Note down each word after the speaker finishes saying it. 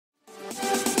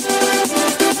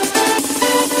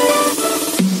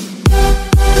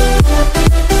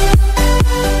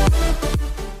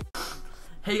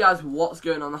guys what's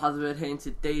going on, TheHazzaBird here. In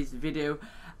today's video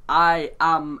I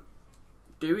am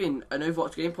doing an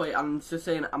Overwatch gameplay. I'm just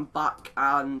saying I'm back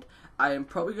and I am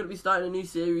probably going to be starting a new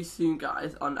series soon,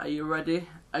 guys, on Are You Ready?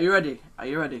 Are you ready? Are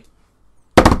you ready?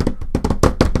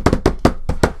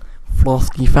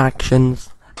 Frosty Factions.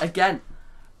 Again,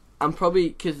 I'm probably,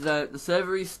 because the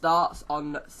server restarts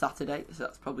on Saturday, so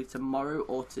that's probably tomorrow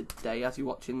or today as you're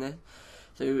watching this.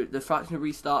 So the faction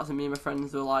restarts and me and my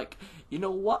friends were like, you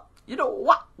know what?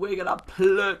 We're gonna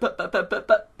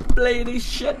play this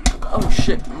shit. Oh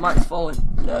shit, mic's falling.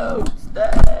 No,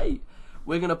 stay.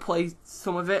 We're gonna play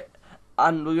some of it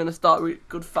and we're gonna start with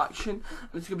good faction.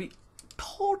 And it's gonna be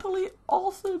totally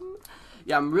awesome.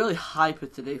 Yeah, I'm really hyper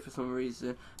today for some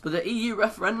reason. But the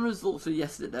EU-Referendum results are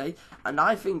yesterday, and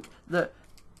I think that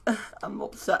I'm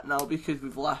upset now because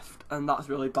we've left, and that's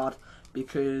really bad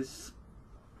because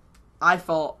I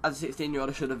thought as a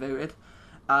 16-year-old I should have voted,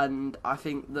 and I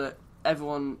think that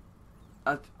everyone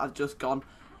I've just gone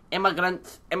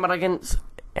immigrants. No,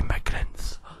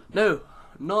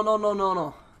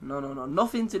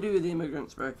 nothing to do with the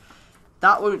immigrants, bro.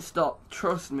 That won't stop,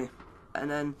 trust me.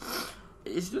 And then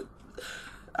it's just,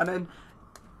 and then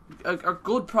a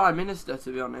good prime minister,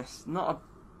 to be honest. Not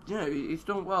a, he's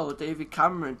done well. David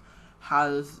Cameron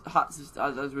has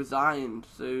resigned,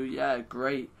 so yeah,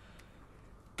 great.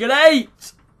 The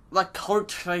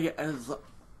country is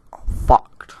fucked.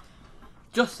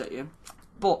 Just saying.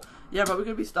 But yeah, but we're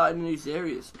gonna be starting a new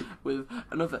series with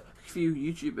another few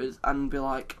YouTubers and be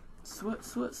like,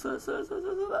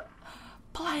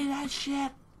 play that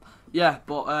shit. Yeah,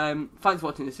 but thanks for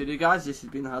watching this video, guys. This has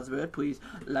been TheHazzaBird. Please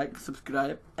like,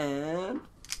 subscribe, and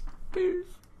peace.